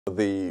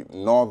The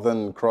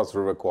Northern Cross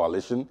River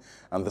Coalition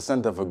and the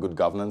Center for Good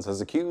Governance has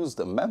accused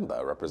a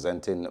member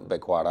representing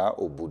Bekwara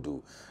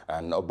Obudu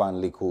and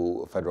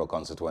Obanliku Federal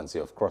Constituency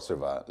of Cross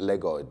River,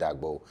 Lego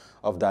Idagbo,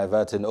 of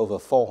diverting over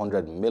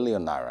 400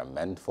 million naira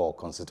meant for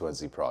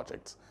constituency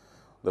projects.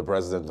 The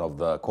president of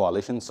the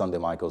coalition, Sunday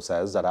Michael,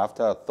 says that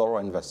after a thorough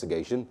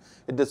investigation,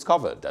 it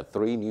discovered that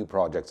 3 new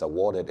projects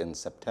awarded in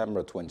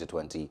September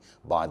 2020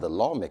 by the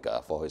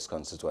Lawmaker for his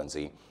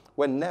constituency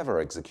were never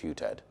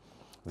executed.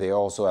 They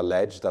also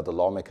allege that the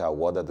Lawmaker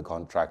awarded the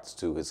contracts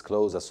to his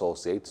close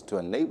associates to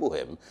enable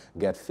him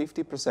get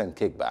 50%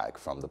 kickback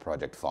from the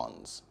project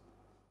funds.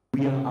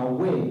 We are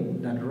aware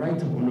that Right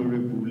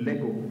Honorable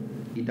Lego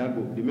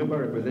Idagbo, the member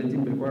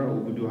representing Bekwara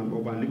Obudu and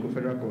Obanliku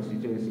Federal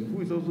Constituency,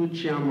 who is also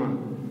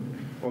chairman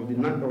of the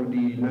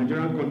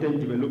Nigerian Content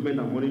Development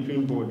and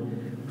Monitoring Board,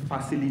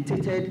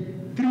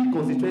 facilitated 3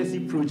 constituency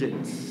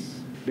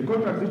projects. The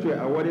contracts which were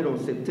awarded on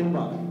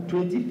September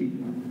 25th,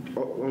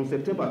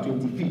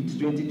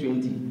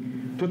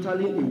 2020,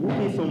 totaling a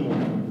whopping sum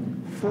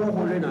of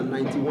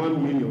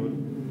 491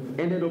 million,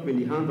 ended up in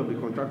the hands of the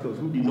contractors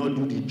who did not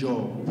do the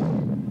job.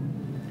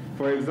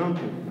 For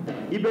example,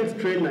 Ibex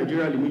Train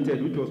Nigeria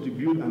Limited, which was to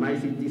build an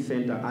ICT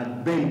center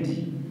at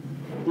Bend,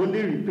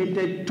 only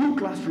repainted 2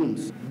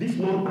 classrooms.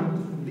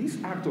 This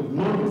act of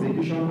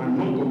non-execution and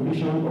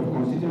non-completion of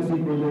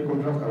constituency project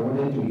contracts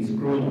awarded to his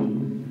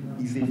crony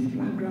is a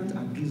flagrant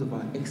abuse of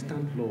our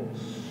extant laws.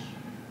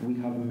 We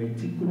have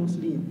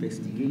meticulously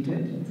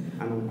investigated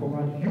and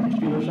uncovered huge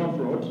financial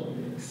fraud,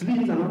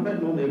 sleeves and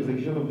outright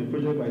non-execution of the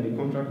project by the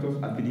contractors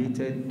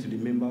affiliated to the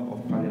Member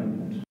of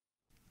Parliament.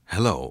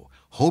 Hello,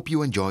 hope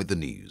you enjoyed the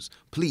news.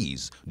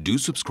 Please do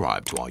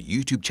subscribe to our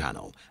YouTube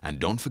channel and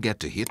don't forget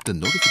to hit the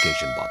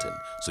notification button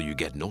so you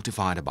get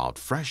notified about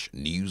fresh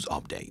news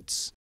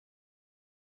updates.